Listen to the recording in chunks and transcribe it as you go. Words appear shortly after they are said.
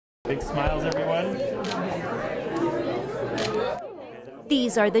Big smiles, everyone.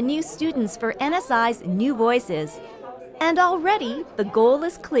 These are the new students for NSI's New Voices. And already, the goal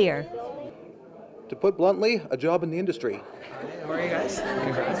is clear. To put bluntly, a job in the industry. How are you guys?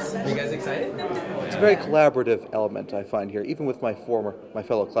 Congrats. Are you guys excited? It's a very collaborative element I find here, even with my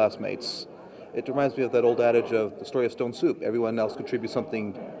fellow classmates. It reminds me of that old adage of the story of stone soup. Everyone else contributes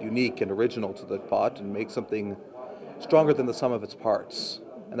something unique and original to the pot and makes something stronger than the sum of its parts.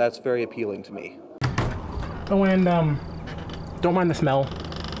 And that's very appealing to me. Oh, and don't mind the smell.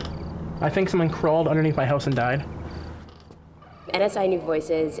 I think someone crawled underneath my house and died. NSI New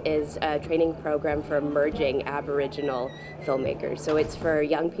Voices is a training program for emerging Aboriginal filmmakers. So it's for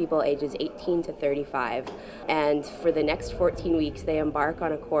young people ages 18 to 35. And for the next 14 weeks, they embark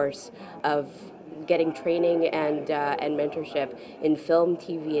on a course of getting training and mentorship in film,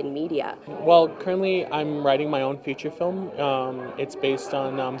 TV, and media. Well, currently I'm writing my own feature film. It's based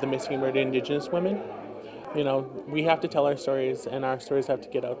on the missing and murdered Indigenous women. You know, we have to tell our stories, and our stories have to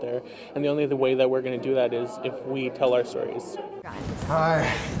get out there. And the only way that we're going to do that is if we tell our stories. Hi.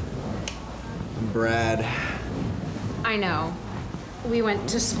 I'm Brad. I know. We went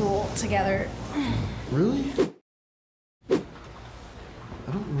to school together. Really?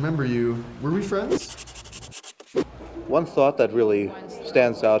 I don't remember you. Were we friends? One thought that really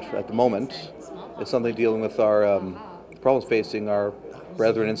stands out at the moment is something dealing with our problems facing our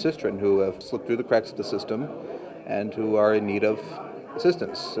brethren and sistren who have slipped through the cracks of the system and who are in need of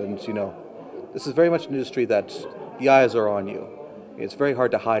assistance. And, you know, this is very much an industry that the eyes are on you. It's very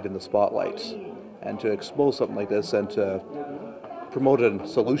hard to hide in the spotlight. And to expose something like this and to promote a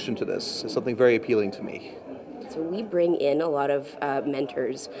solution to this is something very appealing to me. So we bring in a lot of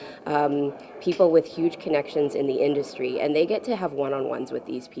mentors, people with huge connections in the industry, and they get to have one-on-ones with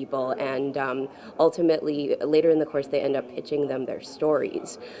these people, and ultimately, later in the course, they end up pitching them their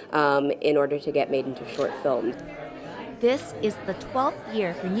stories in order to get made into short films. This is the 12th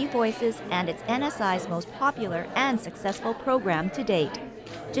year for New Voices, and it's NSI's most popular and successful program to date.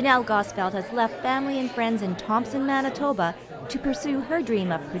 Janelle Gosfeld has left family and friends in Thompson, Manitoba to pursue her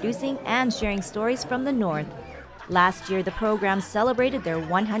dream of producing and sharing stories from the North. Last year, the program celebrated their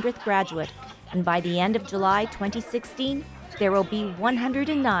 100th graduate, and by the end of July 2016, there will be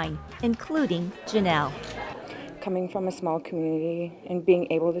 109, including Janelle. Coming from a small community and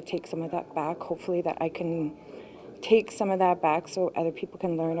being able to take some of that back, hopefully that I can take some of that back so other people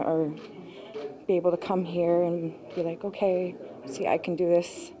can learn or be able to come here and be like, okay, see, I can do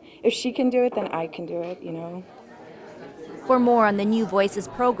this. If she can do it, then I can do it, you know. For more on the New Voices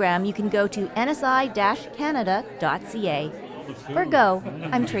program, you can go to nsi-canada.ca. For Go,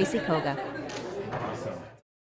 I'm Tracy Koga.